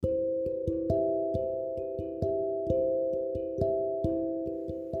Good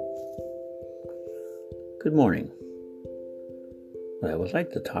morning. What I would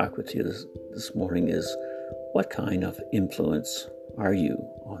like to talk with you this morning is, what kind of influence are you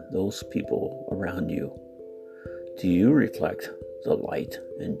on those people around you? Do you reflect the light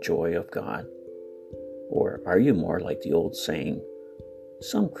and joy of God? Or are you more like the old saying,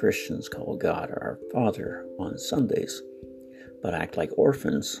 some Christians call God our Father on Sundays, but act like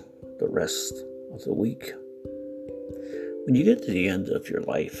orphans the rest of the week? When you get to the end of your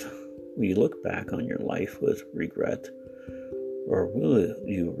life, will you look back on your life with regret, or will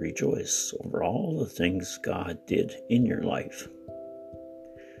you rejoice over all the things God did in your life?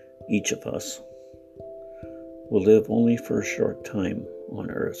 Each of us will live only for a short time on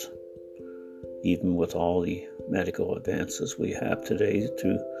earth. Even with all the medical advances we have today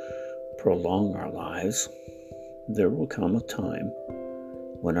to prolong our lives, there will come a time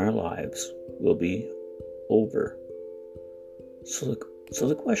when our lives will be over. So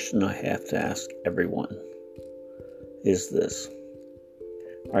the question I have to ask everyone is this: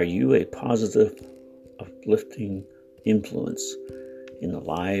 are you a positive, uplifting influence in the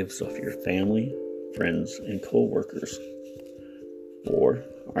lives of your family, friends, and co-workers? Or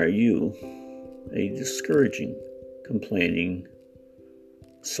are you a discouraging, complaining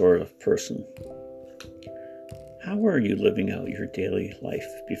sort of person? How are you living out your daily life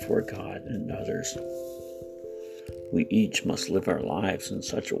before God and others? We each must live our lives in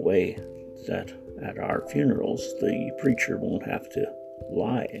such a way that at our funerals, the preacher won't have to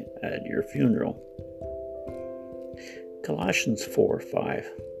lie at your funeral. Colossians 4:5.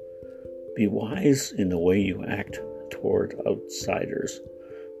 Be wise in the way you act toward outsiders.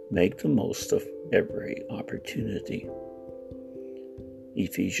 Make the most of every opportunity.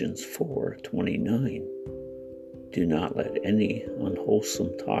 Ephesians 4:29. Do not let any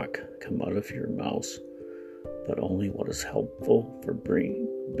unwholesome talk come out of your mouths, but only what is helpful for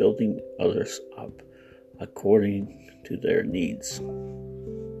building others up according to their needs.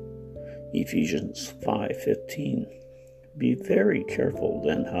 Ephesians 5:15. Be very careful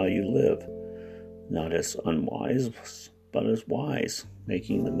then how you live, not as unwise, but as wise,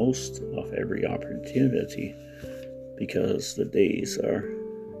 making the most of every opportunity, because the days are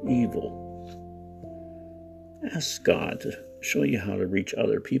evil. Ask God to show you how to reach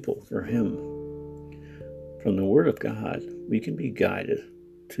other people for Him. From the Word of God, we can be guided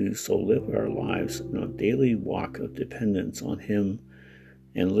to so live our lives in a daily walk of dependence on Him,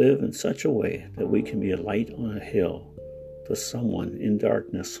 and live in such a way that we can be a light on a hill to someone in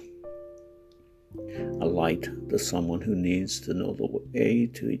darkness, a light to someone who needs to know the way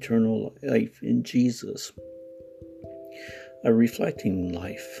to eternal life in Jesus, a reflecting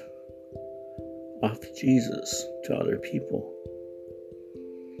life of Jesus to other people.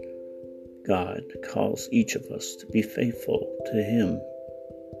 God calls each of us to be faithful to Him.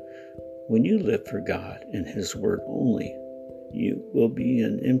 When you live for God and His Word only, you will be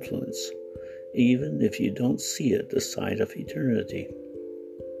an influence, even if you don't see it this side of eternity.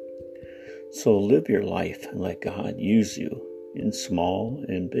 So live your life and let God use you in small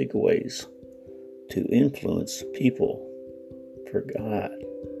and big ways to influence people for God.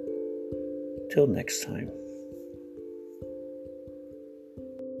 Till next time.